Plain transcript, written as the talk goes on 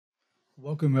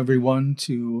Welcome, everyone,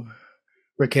 to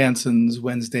Rick Hanson's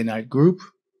Wednesday night group.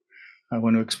 I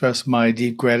want to express my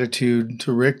deep gratitude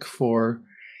to Rick for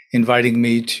inviting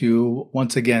me to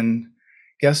once again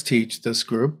guest teach this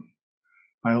group.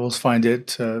 I always find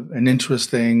it an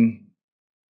interesting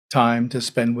time to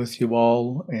spend with you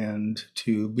all and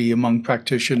to be among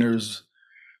practitioners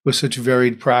with such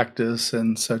varied practice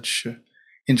and such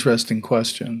interesting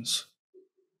questions.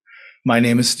 My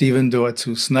name is Stephen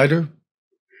Doetsu Snyder.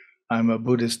 I'm a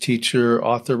Buddhist teacher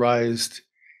authorized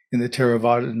in the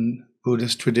Theravadan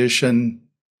Buddhist tradition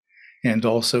and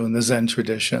also in the Zen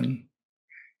tradition.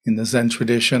 In the Zen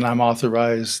tradition, I'm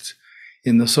authorized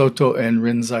in the Soto and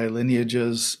Rinzai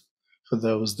lineages for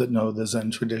those that know the Zen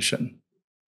tradition.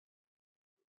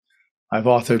 I've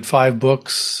authored 5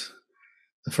 books.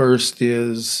 The first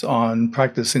is on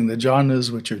practicing the jhanas,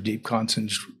 which are deep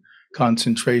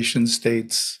concentration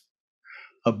states,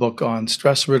 a book on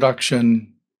stress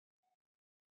reduction,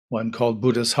 one called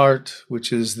Buddha's Heart,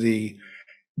 which is the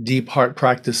deep heart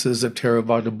practices of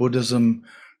Theravada Buddhism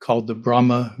called the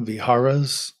Brahma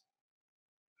Viharas.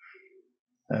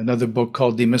 Another book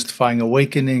called Demystifying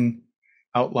Awakening,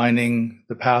 outlining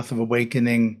the path of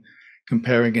awakening,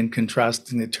 comparing and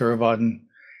contrasting the Theravadan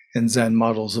and Zen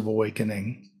models of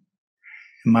awakening.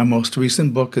 And my most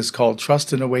recent book is called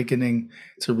Trust in Awakening.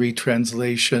 It's a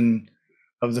retranslation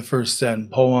of the first Zen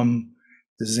poem,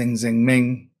 the Xing Xing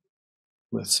Ming,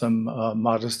 with some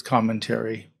modest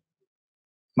commentary.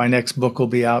 My next book will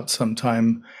be out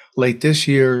sometime late this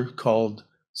year called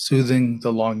Soothing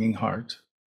the Longing Heart.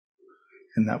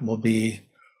 And that will be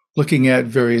looking at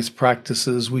various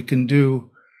practices we can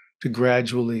do to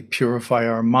gradually purify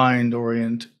our mind,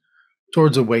 orient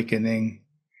towards awakening,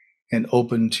 and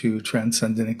open to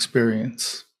transcendent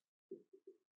experience.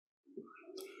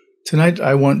 Tonight,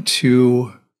 I want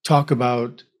to talk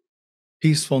about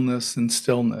peacefulness and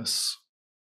stillness.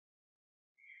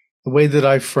 The way that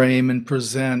I frame and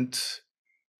present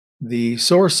the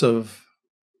source of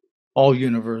all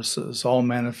universes, all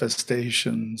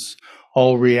manifestations,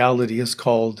 all reality is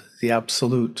called the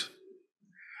Absolute.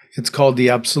 It's called the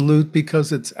Absolute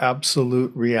because it's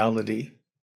absolute reality.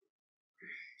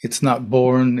 It's not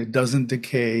born, it doesn't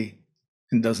decay,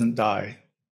 and doesn't die.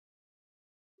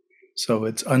 So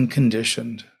it's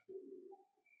unconditioned.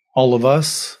 All of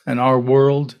us and our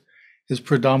world is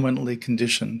predominantly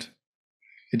conditioned.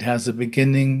 It has a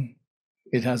beginning,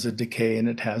 it has a decay, and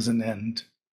it has an end.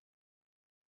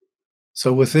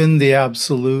 So within the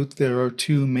Absolute, there are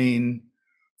 2 main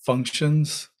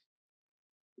functions.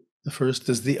 The first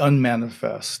is the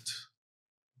unmanifest.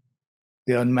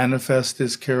 The unmanifest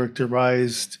is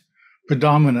characterized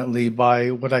predominantly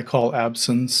by what I call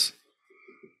absence,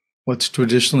 what's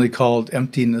traditionally called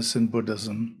emptiness in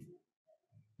Buddhism.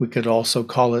 We could also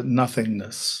call it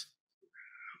nothingness.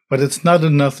 But it's not a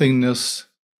nothingness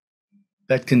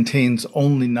that contains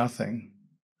only nothing.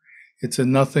 It's a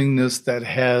nothingness that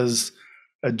has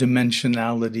a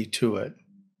dimensionality to it,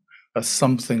 a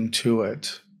something to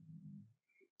it.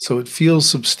 So it feels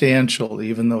substantial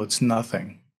even though it's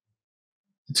nothing.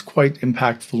 It's quite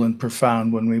impactful and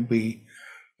profound when we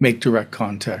make direct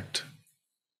contact.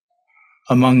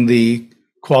 Among the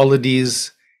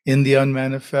qualities in the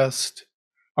unmanifest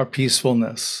are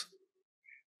peacefulness,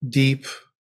 deep,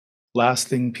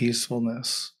 lasting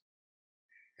peacefulness,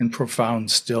 and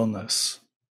profound stillness.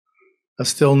 A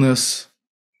stillness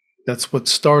that's what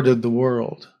started the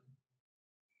world.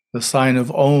 The sign of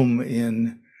Om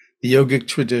in the yogic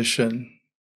tradition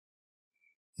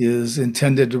is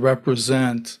intended to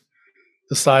represent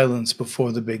the silence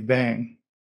before the Big Bang.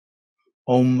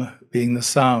 Om being the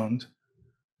sound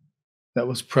that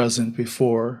was present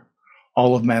before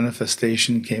all of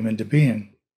manifestation came into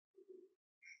being.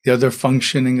 The other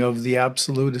functioning of the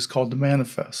Absolute is called the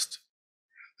manifest.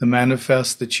 The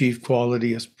manifest, the chief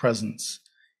quality is presence,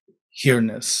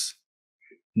 here-ness,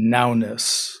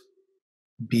 now-ness,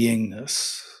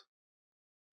 beingness.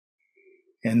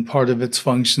 And part of its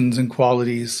functions and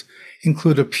qualities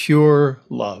include a pure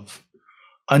love,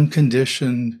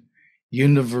 unconditioned,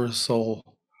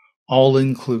 universal,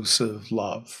 all-inclusive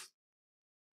love,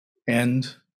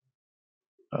 and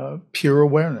pure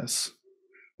awareness,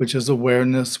 which is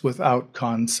awareness without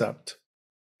concept.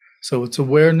 So it's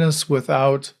awareness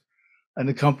without an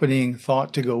accompanying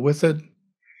thought to go with it.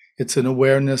 It's an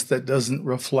awareness that doesn't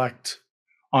reflect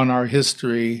on our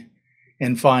history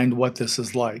and find what this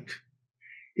is like.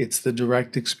 It's the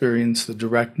direct experience, the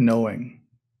direct knowing.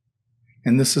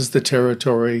 And this is the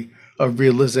territory of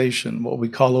realization, what we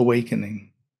call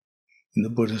awakening in the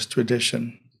Buddhist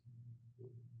tradition.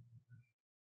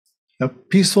 Now,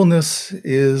 peacefulness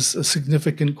is a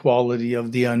significant quality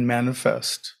of the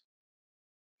unmanifest.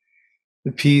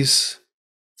 The peace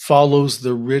follows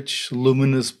the rich,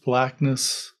 luminous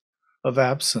blackness of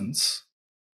absence.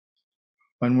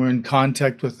 When we're in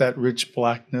contact with that rich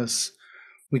blackness,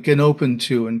 we can open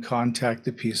to and contact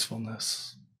the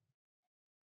peacefulness.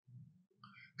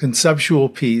 Conceptual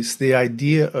peace, the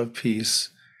idea of peace,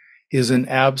 is an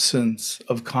absence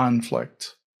of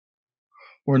conflict.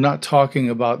 We're not talking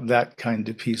about that kind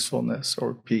of peacefulness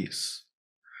or peace.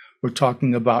 We're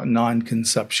talking about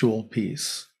non-conceptual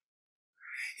peace.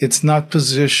 It's not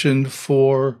positioned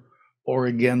for or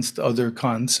against other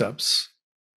concepts.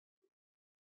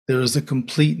 There is a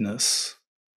completeness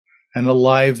and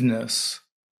aliveness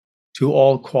to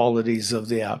all qualities of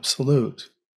the Absolute.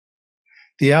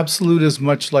 The Absolute is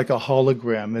much like a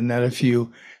hologram in that if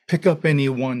you pick up any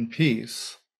one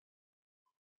piece,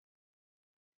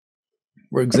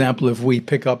 for example, if we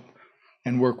pick up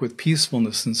and work with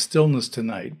peacefulness and stillness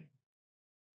tonight,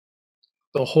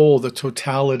 the whole, the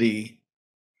totality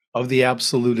of the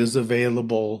Absolute is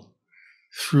available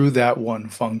through that one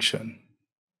function.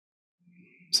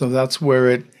 So that's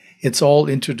where it's all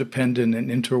interdependent and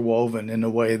interwoven in a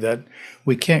way that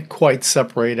we can't quite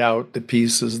separate out the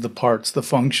pieces, the parts, the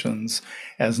functions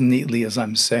as neatly as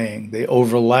I'm saying. They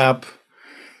overlap,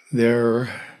 they're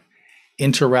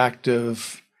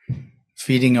interactive,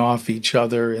 feeding off each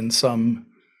other in some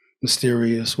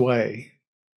mysterious way.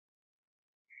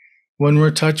 When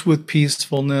we're touched with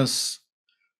peacefulness,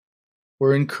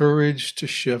 we're encouraged to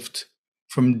shift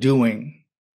from doing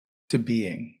to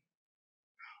being.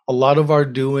 A lot of our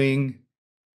doing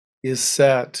is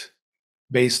set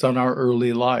based on our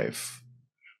early life.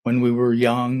 When we were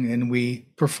young and we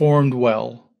performed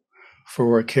well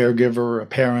for a caregiver, a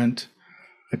parent,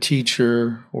 a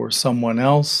teacher, or someone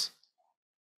else,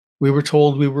 we were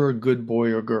told we were a good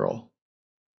boy or girl.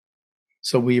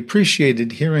 So we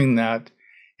appreciated hearing that,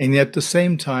 and yet at the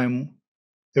same time,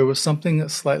 there was something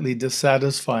slightly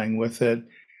dissatisfying with it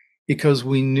because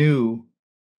we knew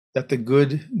that the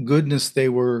goodness they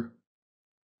were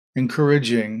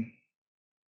encouraging,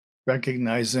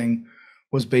 recognizing,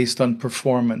 was based on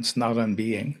performance, not on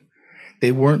being.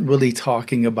 They weren't really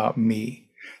talking about me.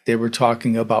 They were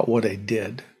talking about what I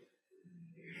did.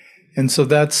 And so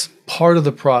that's part of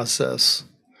the process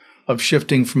of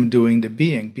shifting from doing to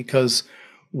being, because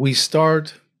we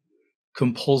start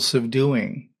compulsive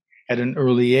doing at an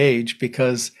early age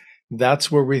because that's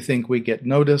where we think we get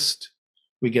noticed,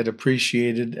 we get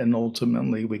appreciated, and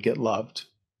ultimately we get loved.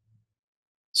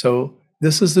 So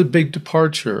this is a big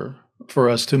departure for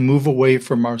us to move away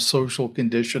from our social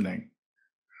conditioning,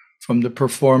 from the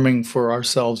performing for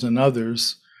ourselves and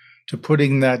others, to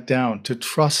putting that down, to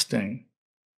trusting,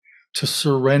 to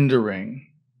surrendering,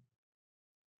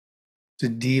 to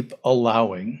deep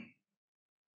allowing.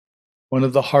 One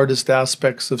of the hardest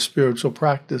aspects of spiritual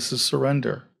practice is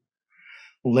surrender,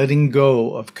 letting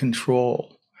go of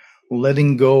control,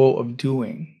 letting go of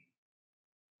doing,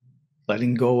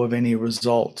 letting go of any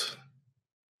result.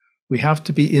 We have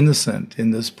to be innocent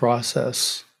in this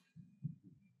process.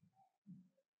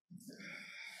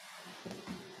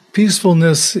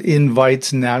 Peacefulness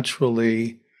invites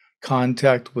naturally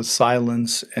contact with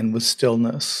silence and with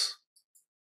stillness.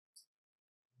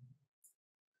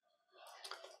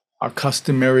 Our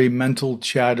customary mental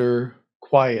chatter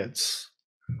quiets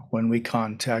when we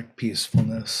contact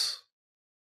peacefulness.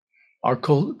 Our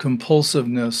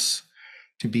compulsiveness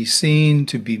to be seen,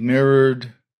 to be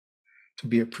mirrored, to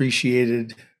be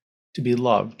appreciated, to be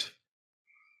loved,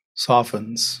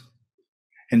 softens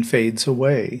and fades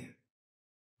away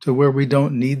to where we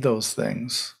don't need those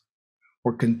things.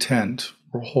 We're content,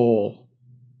 we're whole,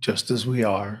 just as we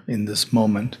are in this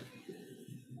moment.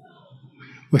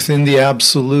 Within the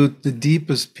Absolute, the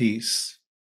deepest peace,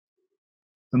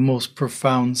 the most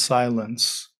profound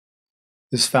silence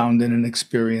is found in an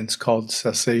experience called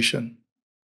cessation.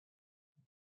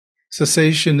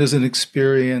 Cessation is an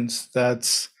experience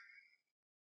that's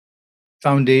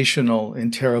foundational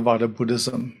in Theravada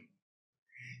Buddhism.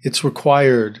 It's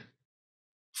required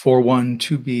for one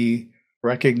to be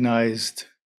recognized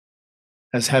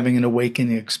as having an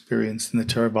awakening experience in the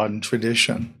Theravadan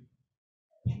tradition.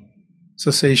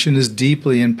 Cessation is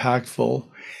deeply impactful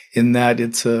in that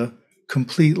it's a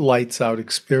complete lights out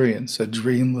experience, a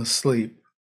dreamless sleep,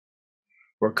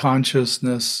 where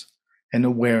consciousness and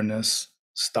awareness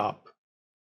stop.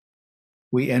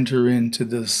 We enter into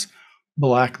this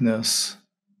blackness,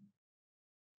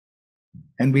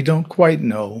 and we don't quite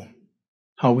know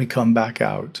how we come back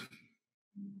out,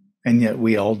 and yet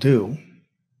we all do.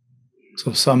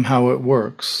 So somehow it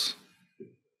works.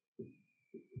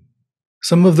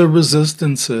 Some of the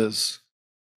resistances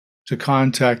to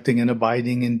contacting and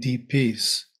abiding in deep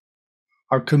peace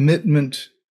our commitment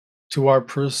to our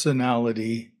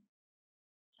personality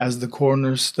as the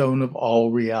cornerstone of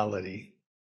all reality.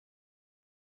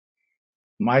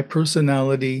 My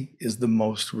personality is the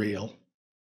most real.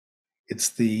 It's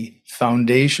the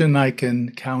foundation I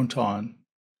can count on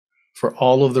for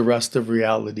all of the rest of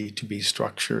reality to be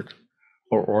structured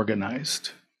or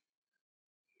organized.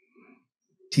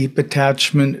 Deep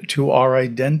attachment to our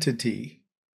identity.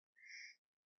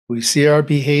 We see our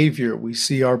behavior, we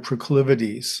see our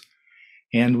proclivities,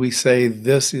 and we say,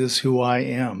 this is who I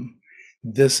am.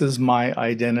 This is my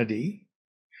identity.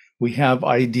 We have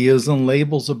ideas and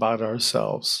labels about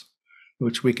ourselves,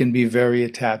 which we can be very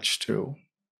attached to.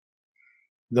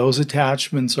 Those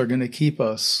attachments are going to keep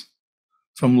us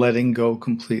from letting go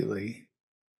completely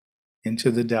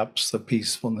into the depths of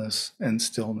peacefulness and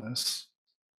stillness.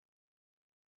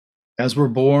 As we're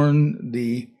born,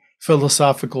 the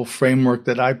philosophical framework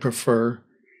that I prefer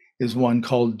is one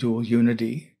called dual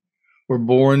unity. We're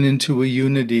born into a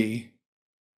unity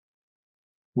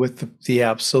with the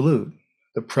absolute.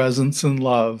 The presence and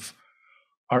love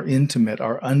are intimate,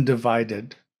 are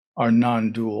undivided, are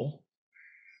non-dual.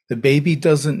 The baby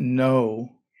doesn't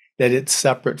know that it's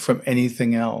separate from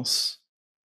anything else.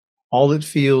 All it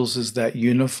feels is that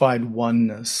unified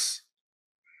oneness,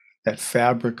 that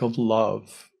fabric of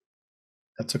love.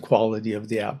 That's a quality of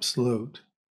the absolute.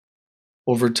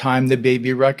 Over time, the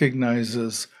baby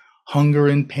recognizes hunger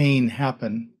and pain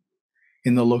happen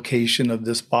in the location of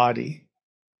this body.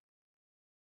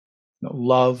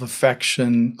 Love,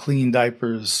 affection, clean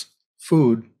diapers,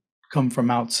 food come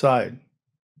from outside.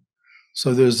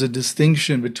 So there's a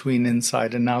distinction between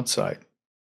inside and outside.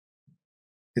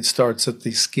 It starts at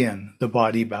the skin, the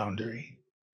body boundary.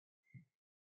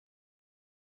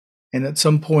 And at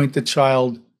some point, the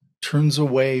child turns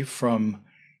away from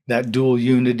that dual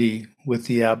unity with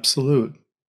the absolute.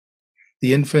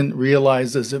 The infant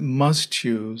realizes it must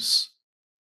choose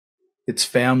its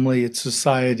family, its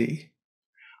society.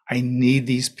 I need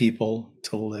these people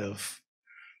to live.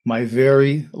 My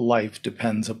very life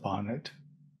depends upon it.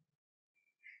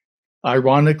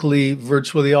 Ironically,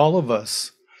 virtually all of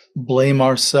us blame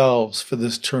ourselves for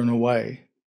this turn away,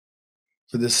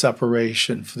 for this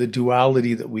separation, for the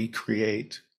duality that we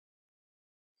create.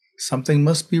 Something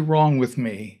must be wrong with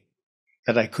me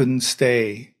that I couldn't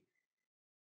stay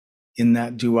in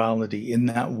that duality, in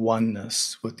that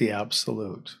oneness with the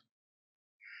absolute.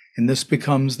 And this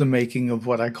becomes the making of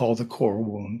what I call the core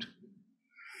wound.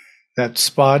 That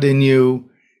spot in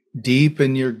you, deep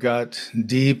in your gut,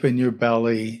 deep in your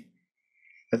belly,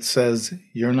 that says,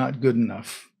 you're not good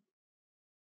enough.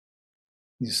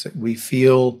 We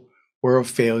feel we're a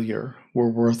failure, we're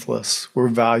worthless, we're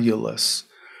valueless,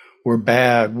 we're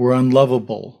bad, we're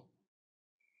unlovable,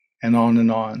 and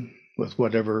on with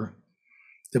whatever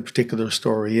the particular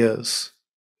story is.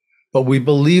 But we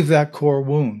believe that core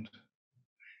wound,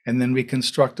 and then we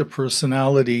construct a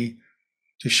personality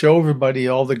to show everybody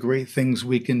all the great things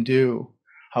we can do,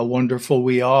 how wonderful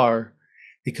we are,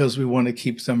 because we want to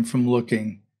keep them from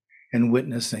looking and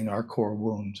witnessing our core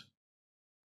wound.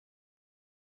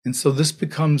 And so this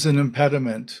becomes an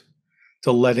impediment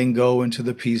to letting go into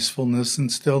the peacefulness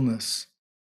and stillness.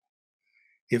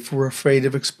 If we're afraid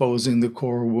of exposing the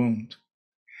core wound,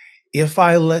 if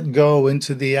I let go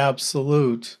into the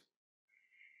absolute,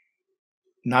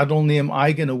 not only am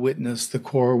I going to witness the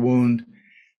core wound,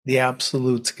 the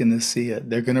absolute's going to see it.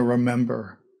 They're going to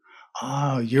remember,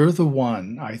 you're the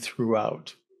one I threw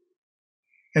out.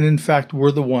 And in fact,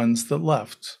 we're the ones that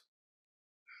left.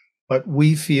 But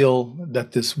we feel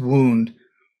that this wound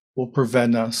will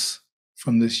prevent us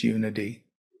from this unity.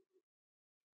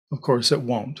 Of course, it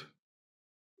won't,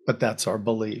 but that's our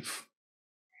belief.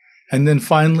 And then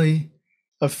finally,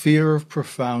 a fear of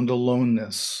profound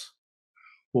aloneness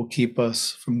will keep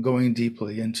us from going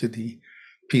deeply into the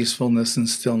peacefulness and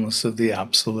stillness of the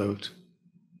absolute.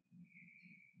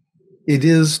 It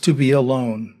is to be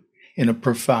alone in a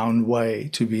profound way,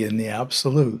 to be in the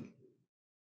absolute.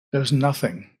 There's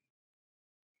nothing.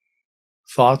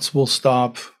 Thoughts will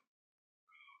stop.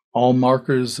 All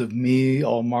markers of me,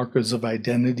 all markers of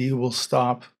identity will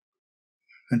stop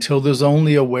until there's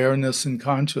only awareness and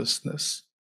consciousness.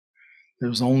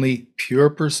 There's only pure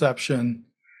perception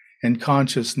and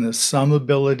consciousness, some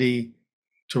ability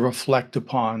to reflect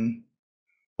upon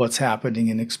what's happening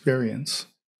in experience,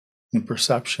 in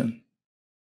perception.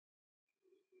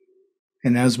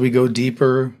 And as we go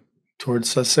deeper towards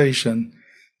cessation,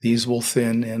 these will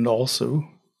thin and also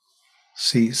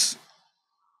cease.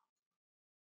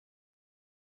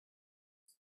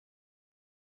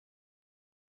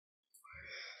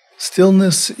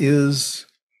 Stillness is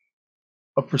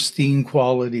a pristine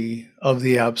quality of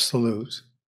the absolute.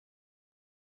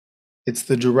 It's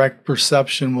the direct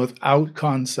perception without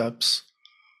concepts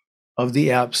of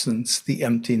the absence, the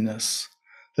emptiness,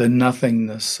 the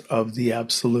nothingness of the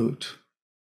absolute.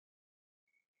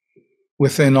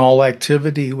 Within all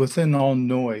activity, within all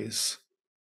noise,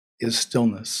 is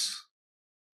stillness.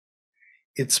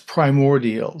 It's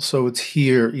primordial, so it's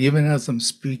here, even as I'm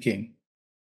speaking.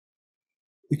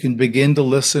 You can begin to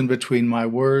listen between my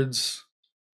words.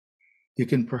 You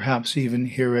can perhaps even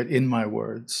hear it in my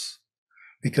words,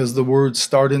 because the words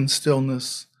start in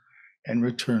stillness and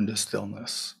return to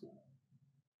stillness.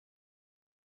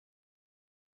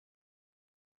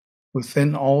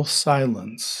 Within all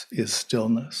silence is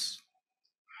stillness.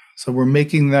 So we're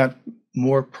making that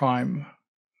more primal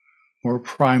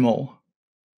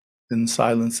than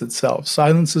silence itself.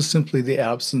 Silence is simply the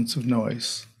absence of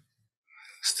noise.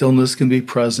 Stillness can be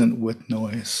present with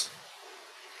noise.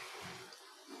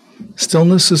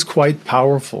 Stillness is quite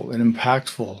powerful and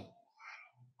impactful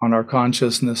on our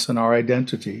consciousness and our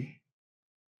identity.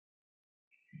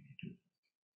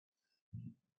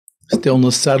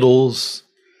 Stillness settles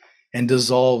and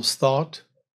dissolves thought.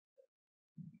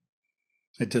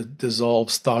 It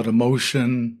dissolves thought,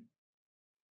 emotion,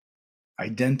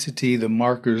 identity, the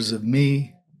markers of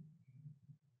me,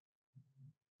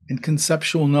 and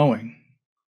conceptual knowing,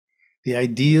 the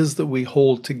ideas that we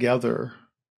hold together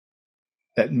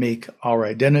that make our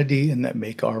identity and that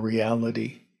make our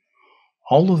reality.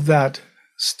 All of that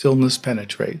stillness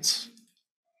penetrates.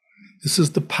 This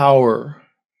is the power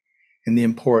and the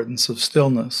importance of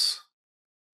stillness.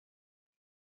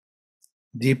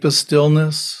 Deepest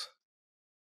stillness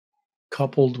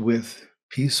coupled with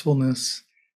peacefulness,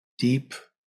 deep,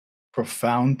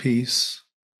 profound peace,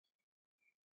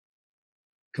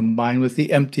 combined with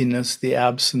the emptiness, the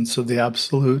absence of the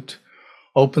absolute,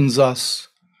 opens us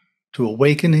to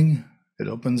awakening. It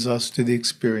opens us to the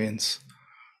experience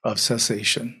of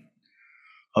cessation,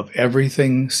 of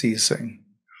everything ceasing.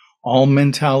 All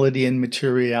mentality and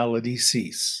materiality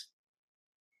cease.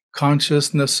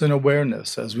 Consciousness and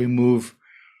awareness, as we move,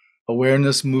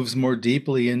 awareness moves more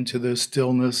deeply into the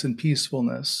stillness and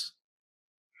peacefulness.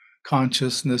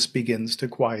 Consciousness begins to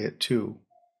quiet too.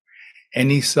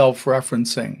 Any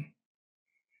self-referencing,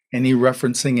 any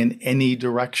referencing in any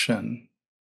direction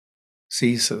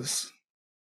ceases.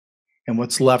 And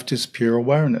what's left is pure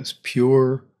awareness,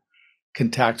 pure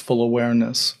contactful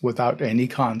awareness without any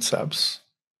concepts.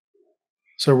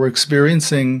 So we're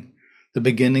experiencing the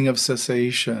beginning of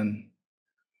cessation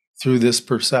through this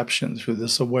perception, through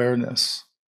this awareness.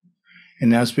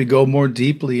 And as we go more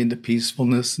deeply into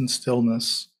peacefulness and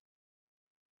stillness,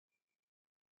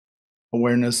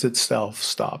 awareness itself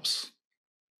stops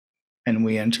and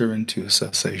we enter into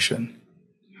cessation.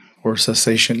 Or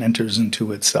cessation enters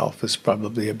into itself is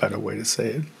probably a better way to say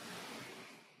it.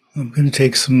 I'm going to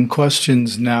take some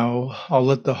questions now. I'll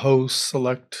let the host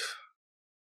select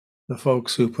the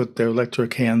folks who put their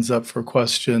electric hands up for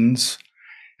questions.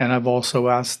 And I've also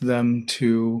asked them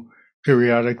to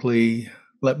periodically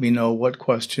let me know what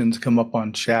questions come up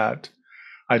on chat.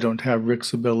 I don't have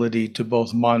Rick's ability to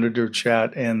both monitor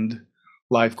chat and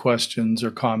live questions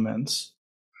or comments.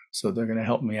 So they're going to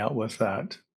help me out with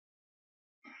that.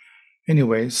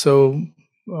 Anyway, so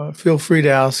feel free to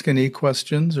ask any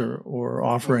questions or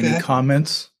offer any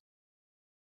comments.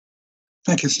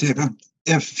 Thank you, Stephen.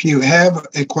 If you have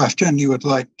a question you would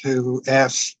like to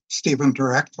ask Stephen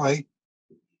directly,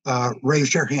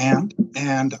 raise your hand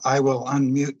and I will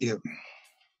unmute you.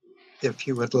 If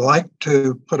you would like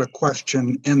to put a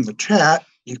question in the chat,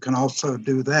 you can also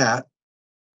do that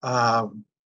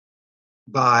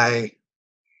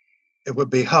it would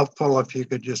be helpful if you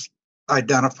could just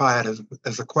identify it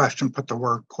as a question, put the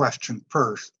word question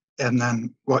first, and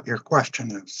then what your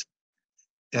question is.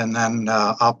 And then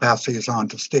I'll pass these on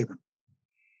to Stephen.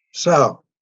 So,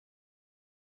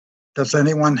 does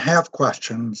anyone have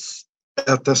questions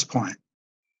at this point?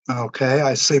 Okay,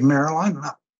 I see Marilyn.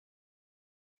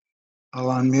 I'll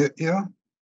unmute you.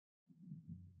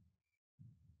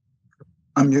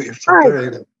 Unmute yourself. Hi. There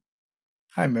you go.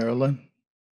 Hi, Marilyn.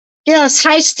 Yes,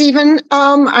 hi, Stephen.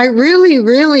 I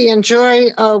really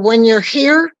enjoy when you're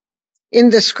here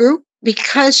in this group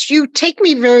because you take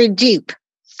me very deep.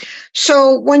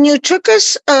 So when you took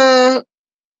us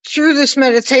through this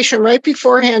meditation right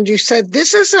beforehand, you said,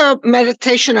 this is a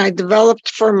meditation I developed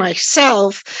for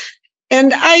myself.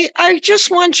 And I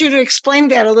just want you to explain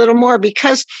that a little more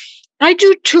because I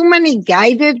do too many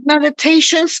guided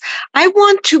meditations. I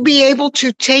want to be able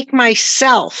to take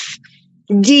myself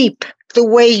deep the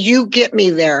way you get me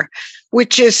there,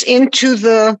 which is into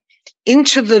the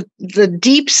into the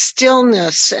deep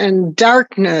stillness and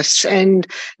darkness and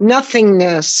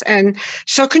nothingness. And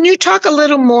so can you talk a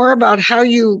little more about how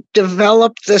you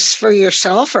developed this for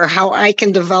yourself, or how I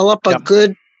can develop a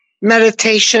good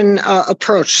meditation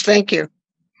approach? Thank you.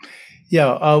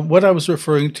 Yeah, what I was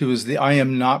referring to is the I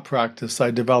am not practice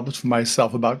I developed for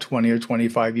myself about 20 or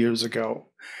 25 years ago.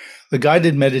 The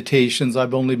guided meditations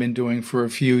I've only been doing for a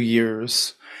few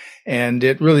years, and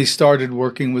it really started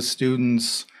working with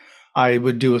students. I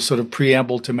would do a sort of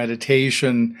preamble to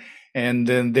meditation, and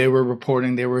then they were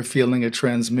reporting they were feeling a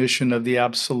transmission of the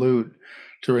absolute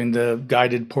during the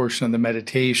guided portion of the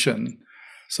meditation.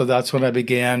 So that's when I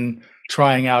began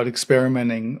trying out,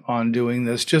 experimenting on doing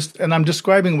this. And I'm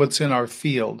describing what's in our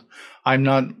field. I'm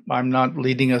not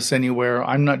leading us anywhere.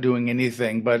 I'm not doing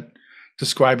anything but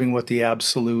describing what the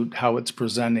absolute, how it's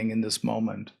presenting in this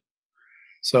moment.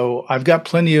 So I've got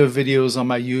plenty of videos on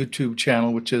my YouTube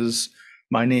channel, which is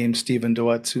my name, Stephen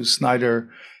Doetsu Snyder.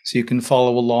 So you can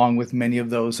follow along with many of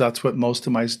those. That's what most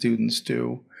of my students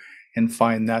do, and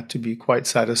find that to be quite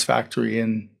satisfactory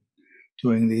in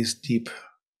doing these deep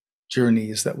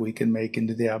journeys that we can make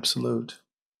into the absolute.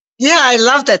 Yeah, I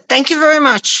love that. Thank you very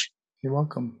much. You're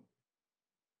welcome.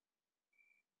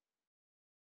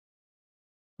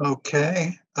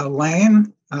 Okay,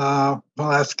 Elaine, we'll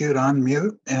ask you to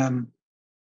unmute and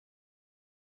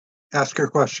ask your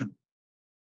question.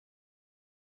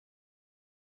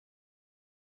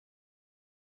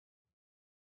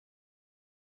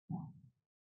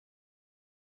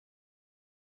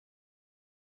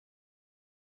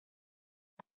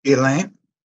 Elaine?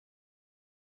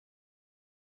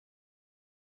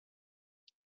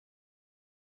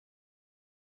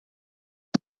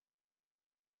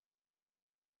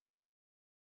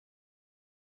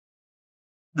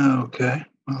 Okay,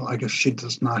 well, I guess she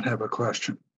does not have a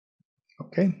question.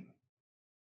 Okay.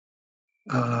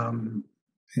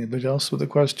 Anybody else with a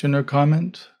question or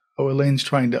comment? Oh, Elaine's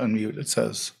trying to unmute, it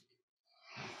says.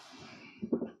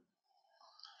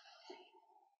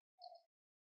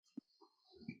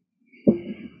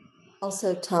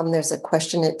 Also, Tom, there's a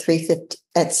question at 3:50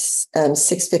 at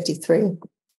 6:53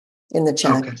 in the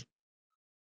chat. Okay.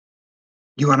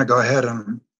 You want to go ahead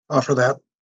and offer that?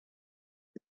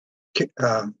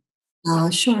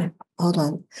 Sure. Hold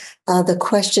on. The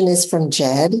question is from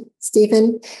Jed,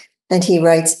 Stephen, and he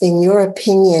writes, in your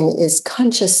opinion, is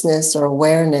consciousness or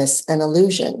awareness an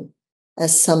illusion,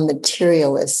 as some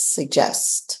materialists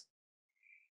suggest?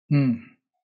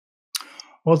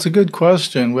 Well, it's a good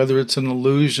question, whether it's an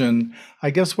illusion. I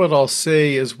guess what I'll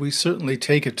say is we certainly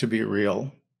take it to be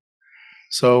real.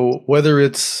 So whether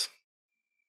it's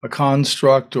a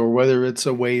construct or whether it's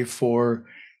a way for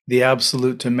the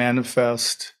absolute to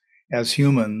manifest as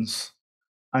humans,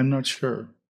 I'm not sure.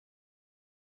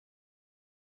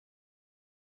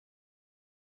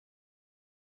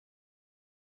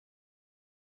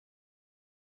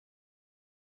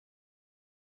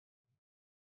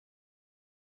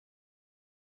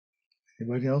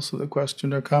 Anybody else with a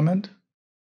question or comment?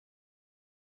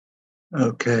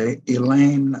 Okay,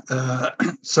 Elaine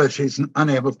says she's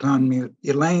unable to unmute.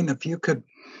 Elaine, if you could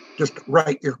just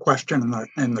write your question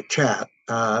in the chat,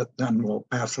 then we'll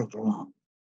pass it along.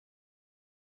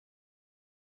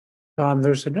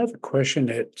 There's another question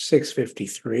at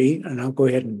 6:53, and I'll go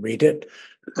ahead and read it.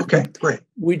 Okay, great.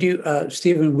 Would you,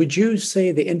 Stephen, would you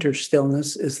say the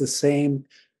interstillness is the same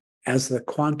as the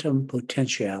quantum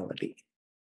potentiality?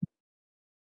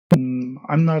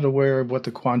 I'm not aware of what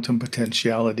the quantum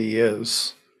potentiality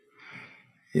is.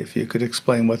 If you could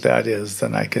explain what that is,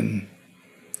 then I can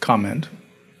comment.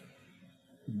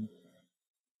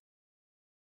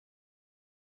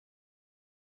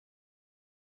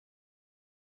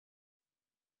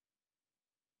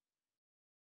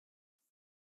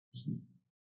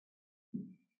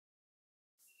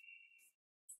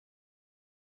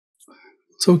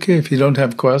 It's okay if you don't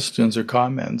have questions or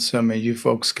comments. I mean, you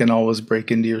folks can always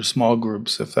break into your small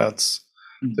groups if that's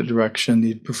the direction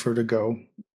you'd prefer to go.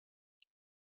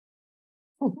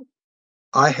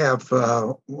 I have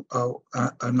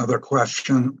another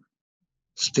question,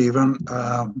 Stephen.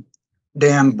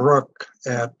 Dan Brook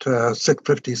at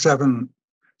 6:57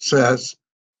 says,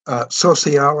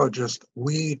 sociologist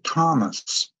Lee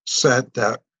Thomas said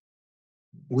that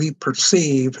we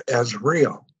perceive as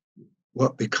real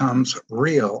what becomes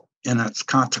real in its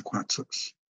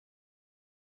consequences.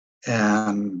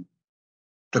 And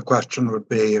the question would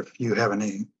be if you have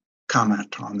any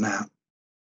comment on that.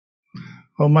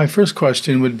 Well, my first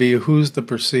question would be, who's the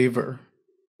perceiver?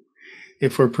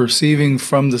 If we're perceiving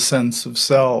from the sense of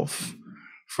self,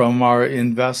 from our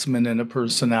investment in a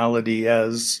personality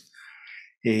as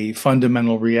a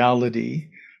fundamental reality,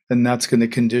 then that's going to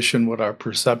condition what our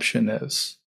perception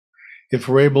is. If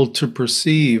we're able to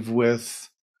perceive with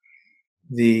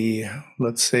the,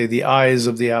 let's say, the eyes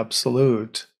of the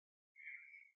absolute,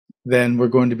 then we're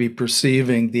going to be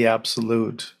perceiving the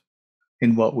absolute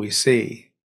in what we see.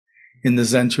 In the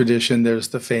Zen tradition, there's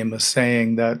the famous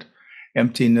saying that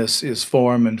emptiness is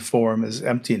form and form is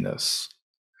emptiness.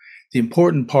 The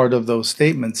important part of those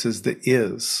statements is the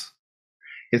is.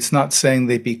 It's not saying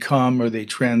they become or they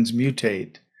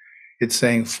transmutate. It's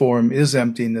saying form is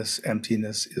emptiness,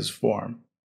 emptiness is form.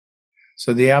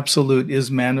 So the absolute is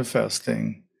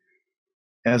manifesting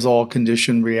as all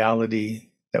conditioned reality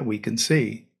that we can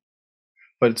see,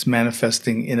 but it's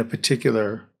manifesting in a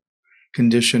particular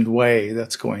conditioned way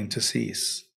that's going to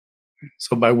cease.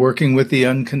 So by working with the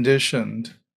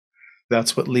unconditioned,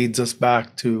 that's what leads us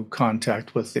back to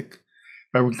contact with the,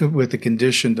 by working with the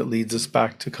conditioned, that leads us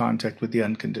back to contact with the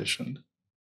unconditioned.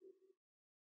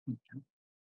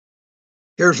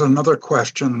 Here's another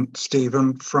question,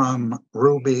 Stephen, from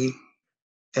Ruby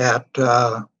at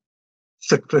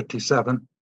 6:57.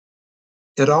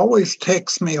 It always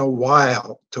takes me a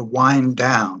while to wind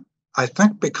down. I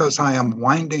think because I am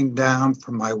winding down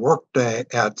from my workday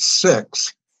at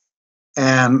 6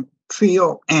 and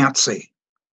feel antsy.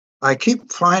 I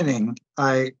keep finding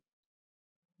I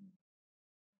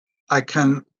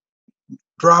can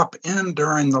drop in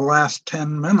during the last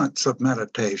 10 minutes of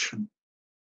meditation.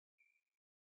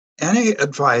 Any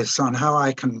advice on how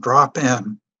I can drop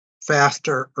in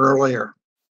faster, earlier?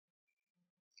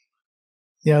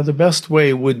 Yeah, the best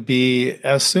way would be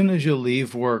as soon as you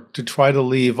leave work to try to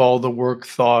leave all the work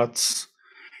thoughts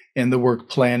and the work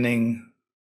planning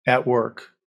at work.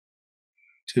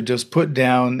 To just put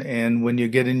down, and when you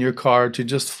get in your car, to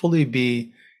just fully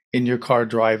be in your car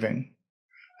driving.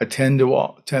 Attend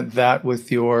that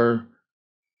with your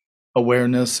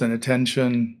awareness and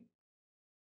attention.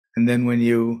 And then when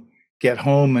you get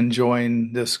home and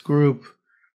join this group,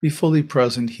 be fully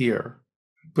present here.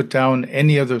 Put down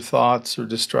any other thoughts or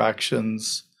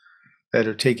distractions that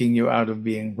are taking you out of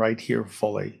being right here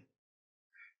fully.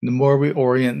 And the more we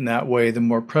orient in that way, the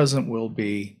more present we'll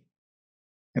be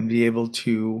and be able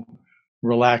to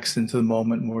relax into the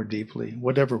moment more deeply,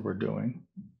 whatever we're doing.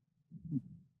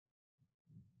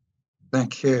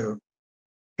 Thank you.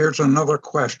 Here's another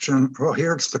question. Well,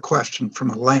 here's the question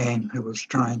from Elaine, who was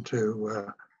trying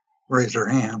to raise her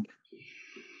hand.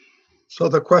 So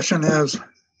the question is,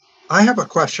 I have a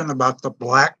question about the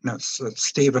blackness that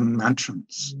Stephen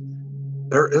mentions.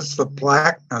 There is the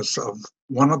blackness of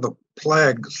one of the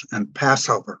plagues in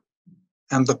Passover,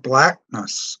 and the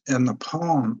blackness in the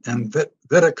poem in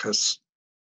Leviticus.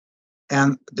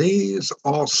 And these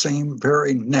all seem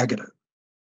very negative.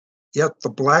 Yet the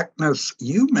blackness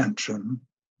you mention,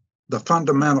 the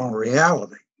fundamental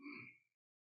reality.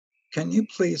 Can you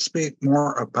please speak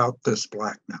more about this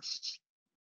blackness?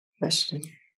 Question.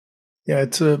 Yeah,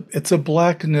 it's a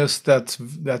blackness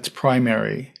that's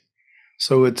primary.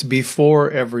 So it's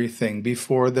before everything,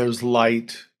 before there's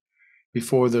light,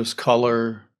 before there's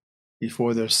color,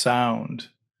 before there's sound.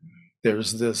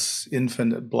 There's this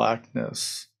infinite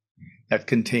blackness that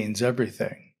contains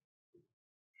everything.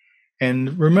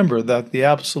 And remember that the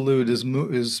absolute is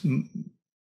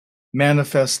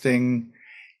manifesting.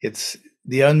 It's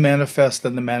the unmanifest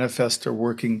and the manifest are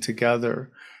working together.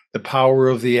 The power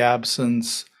of the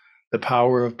absence, the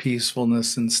power of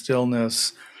peacefulness and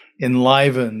stillness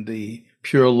enliven the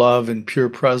pure love and pure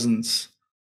presence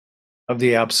of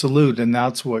the absolute, and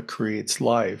that's what creates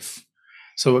life.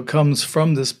 So it comes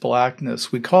from this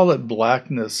blackness. We call it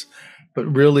blackness, but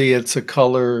really it's a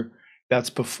color that's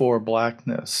before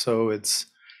blackness. So it's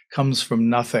comes from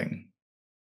nothing.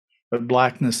 But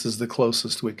blackness is the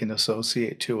closest we can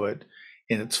associate to it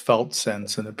in its felt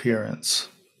sense and appearance.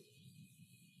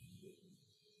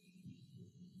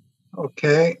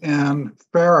 Okay, and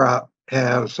Farah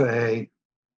has a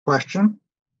question.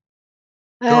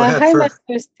 Go ahead, Hi, Farah.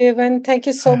 Master Stephen. Thank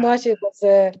you so much. It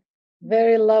was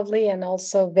very lovely and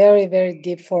also very, very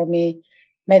deep for me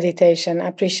meditation. I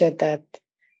appreciate that.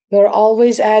 You're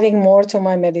always adding more to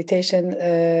my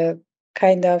meditation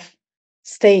kind of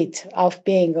state of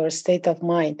being or state of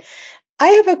mind. I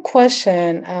have a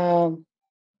question.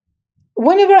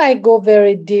 Whenever I go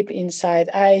very deep inside,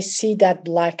 I see that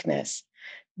blackness.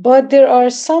 But there are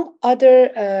some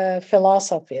other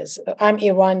philosophies. I'm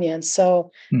Iranian,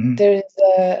 so there's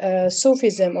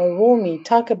Sufism or Rumi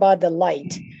talk about the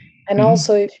light. And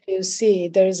also, if you see,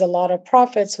 there is a lot of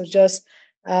prophets who just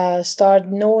start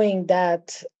knowing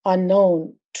that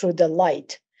unknown through the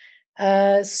light.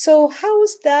 So how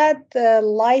is that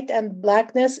light and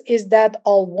blackness? Is that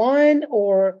all one,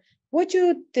 or would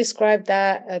you describe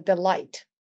that the light?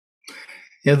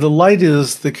 Yeah, the light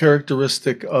is the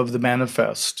characteristic of the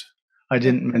manifest. I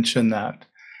didn't mention that.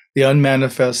 The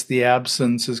unmanifest, the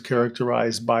absence, is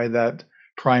characterized by that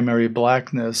primary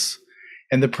blackness,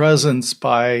 and the presence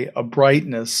by a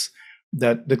brightness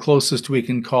that the closest we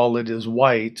can call it is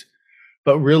white,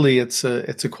 but really it's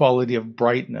a quality of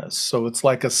brightness. So it's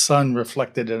like a sun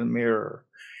reflected in a mirror.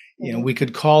 You know, we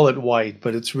could call it white,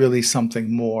 but it's really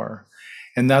something more.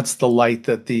 And that's the light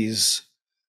that these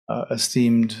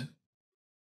esteemed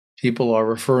people are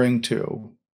referring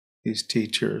to, these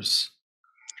teachers.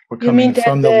 We're You mean coming that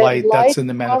from the the light light that's in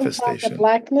the comes from the manifestation.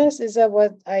 blackness? Is that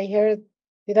what I heard?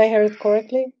 Did I hear it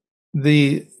correctly?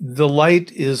 The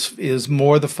light is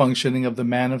more the functioning of the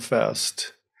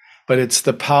manifest, but it's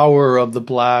the power of the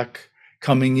black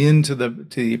coming into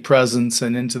the presence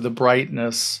and into the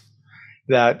brightness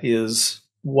that is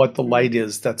what the light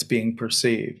is that's being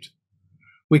perceived.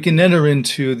 We can enter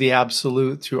into the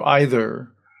absolute through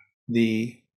either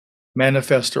the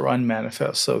manifest or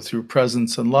unmanifest, so through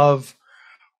presence and love,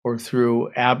 or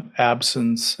through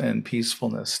absence and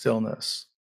peacefulness, stillness.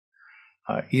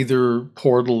 Either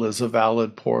portal is a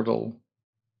valid portal.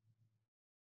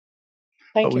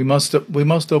 Thank But you. we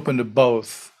must open to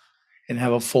both and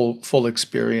have a full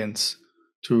experience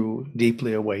to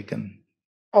deeply awaken.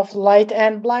 Of light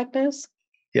and blackness?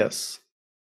 Yes.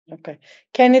 Okay.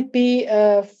 Can it be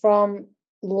from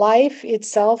life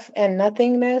itself and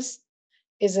nothingness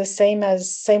is the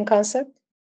same concept?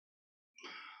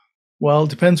 Well, it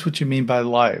depends what you mean by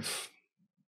life.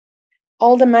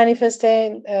 All the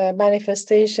manifestation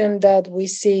that we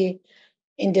see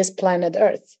in this planet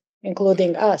Earth,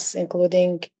 including us,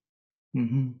 including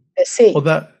the sea. Well,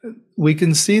 that we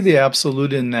can see the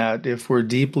absolute in that if we're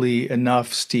deeply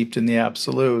enough steeped in the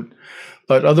absolute,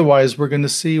 but otherwise we're going to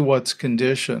see what's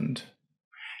conditioned.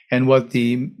 And what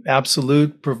the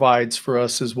absolute provides for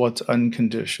us is what's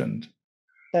unconditioned.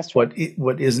 That's right.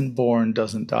 What isn't born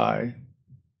doesn't die.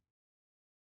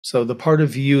 So the part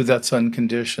of you that's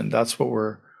unconditioned, that's what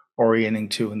we're orienting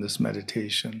to in this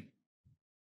meditation.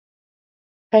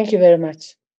 Thank you very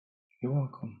much. You're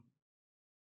welcome.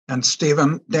 And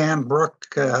Stephen, Dan Brook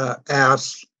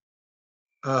asks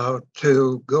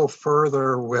to go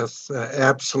further with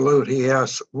absolute. He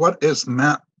asks, what is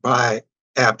meant by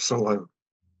absolute?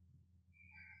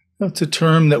 It's a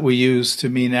term that we use to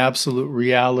mean absolute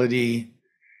reality,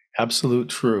 absolute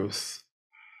truth.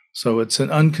 So it's an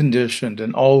unconditioned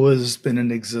and always been in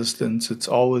existence. It's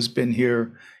always been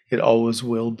here. It always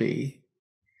will be.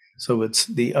 So it's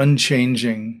the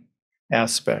unchanging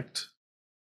aspect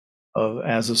of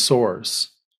as a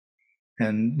source.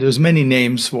 And there's many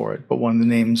names for it, but one of the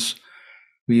names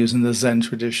we use in the Zen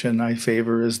tradition I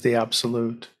favor is the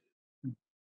absolute.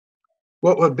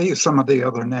 What would be some of the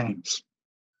other names?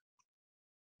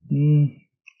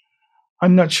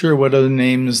 I'm not sure what other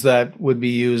names that would be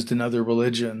used in other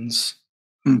religions,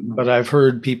 but I've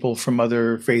heard people from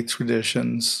other faith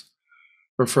traditions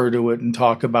refer to it and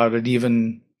talk about it.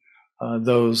 Even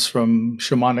those from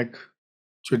shamanic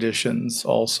traditions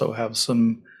also have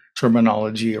some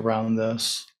terminology around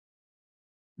this.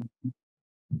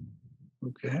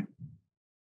 Okay.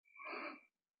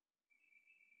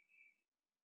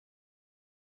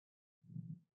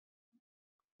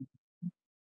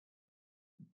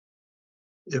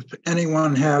 If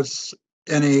anyone has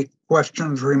any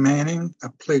questions remaining,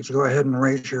 please go ahead and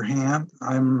raise your hand.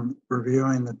 I'm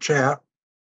reviewing the chat.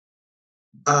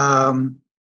 And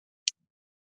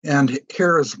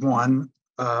here is one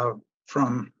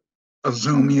from a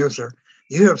Zoom user.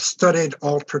 You have studied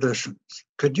all traditions.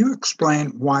 Could you explain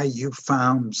why you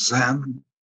found Zen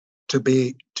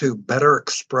to better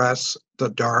express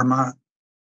the Dharma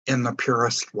in the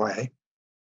purest way?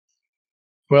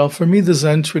 Well, for me, the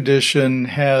Zen tradition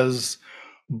has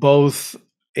both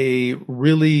a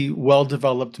really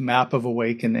well-developed map of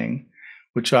awakening,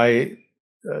 which I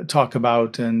talk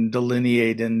about and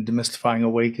delineate in Demystifying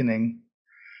Awakening.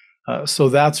 So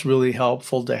that's really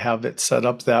helpful to have it set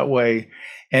up that way.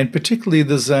 And particularly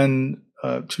the Zen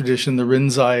tradition, the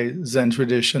Rinzai Zen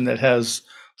tradition that has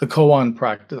the koan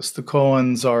practice. The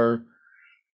koans are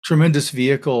tremendous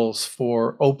vehicles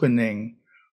for opening,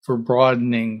 for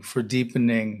broadening, for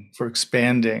deepening, for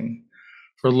expanding,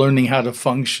 for learning how to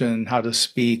function, how to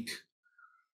speak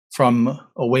from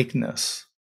awakeness.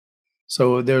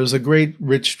 So there's a great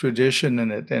rich tradition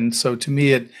in it. And so to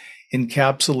me, it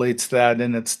encapsulates that,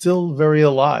 and it's still very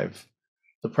alive.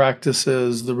 The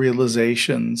practices, the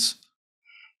realizations,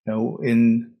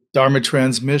 in Dharma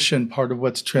transmission, part of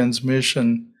what's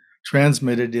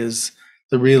transmitted is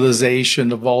the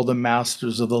realization of all the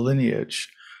masters of the lineage.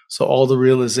 So all the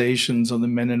realizations of the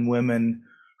men and women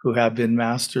who have been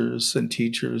masters and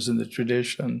teachers in the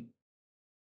tradition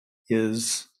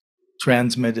is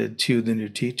transmitted to the new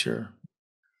teacher.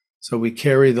 So we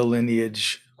carry the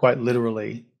lineage quite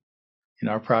literally in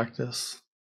our practice.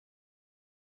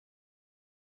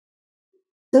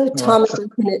 So, Thomas,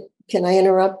 can I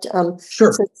interrupt?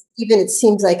 Sure. So Stephen, it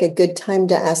seems like a good time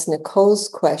to ask Nicole's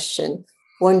question,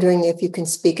 wondering if you can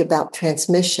speak about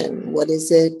transmission. What is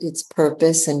it, its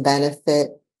purpose and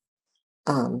benefit,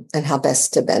 and how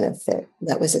best to benefit?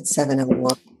 That was at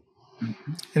 7:01. And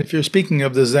if you're speaking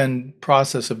of the Zen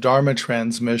process of Dharma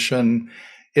transmission,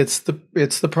 it's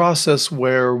the process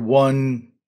where one's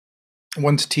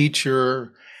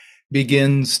teacher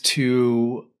begins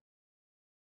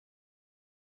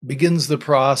the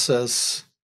process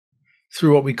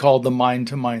through what we call the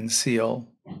mind-to-mind seal.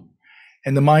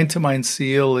 And the mind-to-mind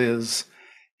seal is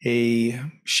a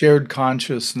shared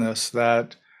consciousness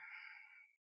that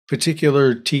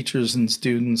particular teachers and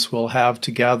students will have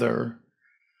together,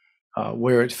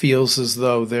 where it feels as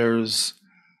though there's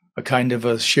a kind of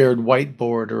a shared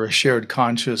whiteboard or a shared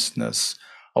consciousness,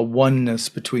 a oneness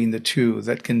between the two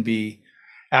that can be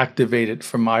activated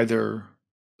from either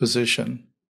position.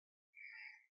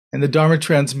 And the Dharma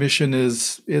transmission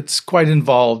it's quite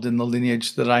involved in the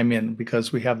lineage that I'm in,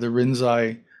 because we have the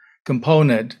Rinzai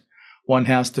component. One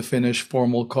has to finish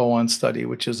formal koan study,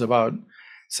 which is about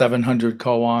 700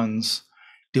 koans,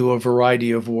 do a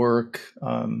variety of work,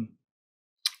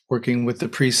 working with the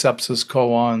precepts as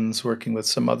koans, working with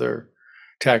some other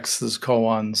texts as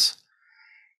koans,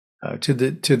 to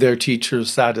their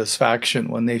teacher's satisfaction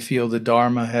when they feel the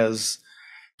Dharma has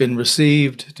been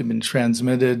received, been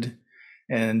transmitted,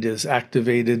 and is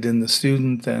activated in the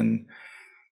student, and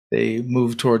they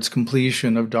move towards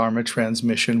completion of Dharma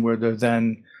transmission, where they're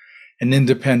then an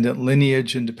independent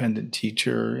lineage, independent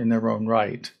teacher in their own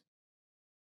right.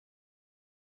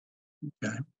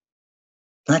 Okay.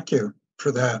 Thank you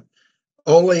for that.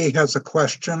 Oli has a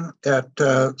question at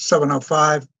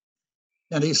 7:05,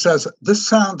 and he says, this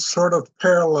sounds sort of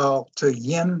parallel to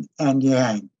yin and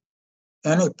yang.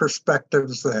 Any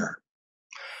perspectives there?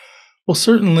 Well,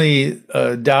 certainly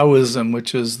Taoism,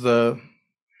 which is the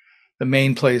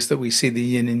main place that we see the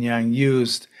yin and yang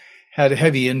used, had a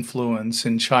heavy influence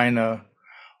in China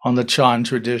on the Chan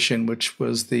tradition, which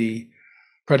was the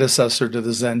predecessor to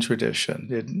the Zen tradition.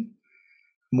 It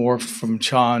morphed from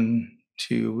Chan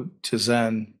to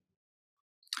Zen.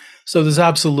 So there's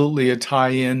absolutely a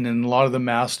tie-in, and a lot of the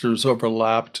masters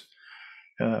overlapped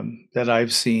that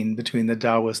I've seen between the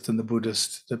Taoist and the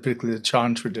Buddhist, particularly the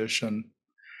Chan tradition.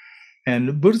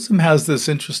 And Buddhism has this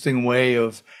interesting way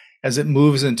of, as it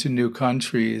moves into new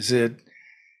countries, it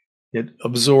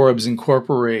absorbs,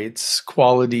 incorporates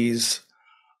qualities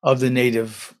of the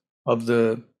native, of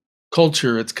the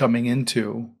culture it's coming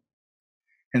into.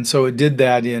 And so it did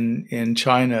that in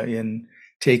China, in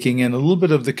taking in a little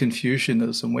bit of the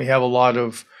Confucianism. We have a lot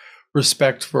of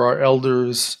respect for our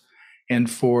elders and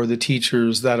for the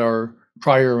teachers that are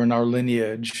prior in our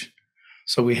lineage.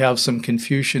 So we have some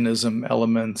Confucianism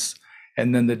elements,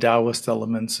 and then the Taoist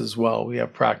elements as well. We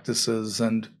have practices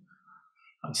and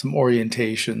some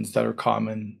orientations that are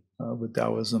common with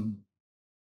Taoism.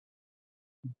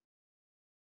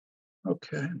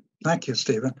 Okay, thank you,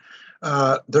 Stephen.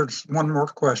 There's one more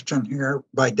question here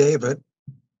by David.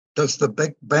 Does the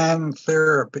Big Bang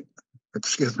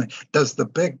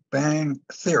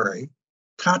Theory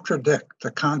contradict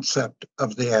the concept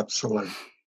of the absolute?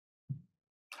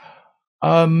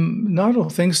 No, I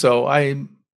don't think so. I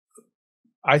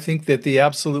think that the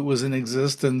absolute was in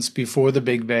existence before the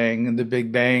Big Bang, and the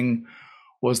Big Bang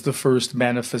was the first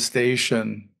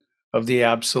manifestation of the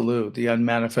absolute, the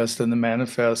unmanifest and the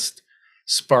manifest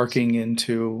sparking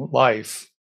into life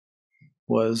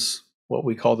was what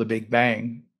we call the Big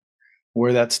Bang.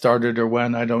 Where that started or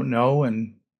when, I don't know,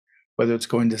 and whether it's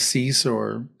going to cease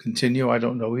or continue, I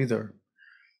don't know either.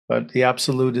 But the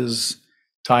absolute is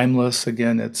timeless.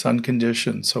 Again, it's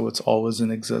unconditioned, so it's always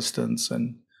in existence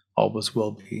and always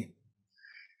will be.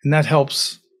 And that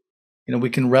helps, we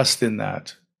can rest in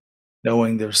that,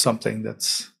 knowing there's something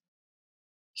that's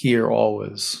here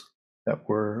always that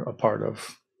we're a part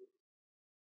of.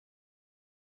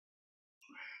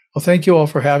 Well, thank you all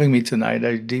for having me tonight.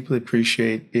 I deeply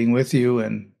appreciate being with you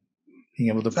and being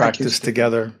able to practice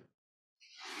together.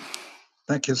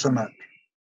 Thank you so much.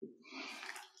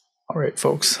 All right,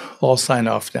 folks, I'll sign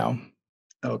off now.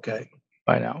 Okay.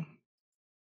 Bye now.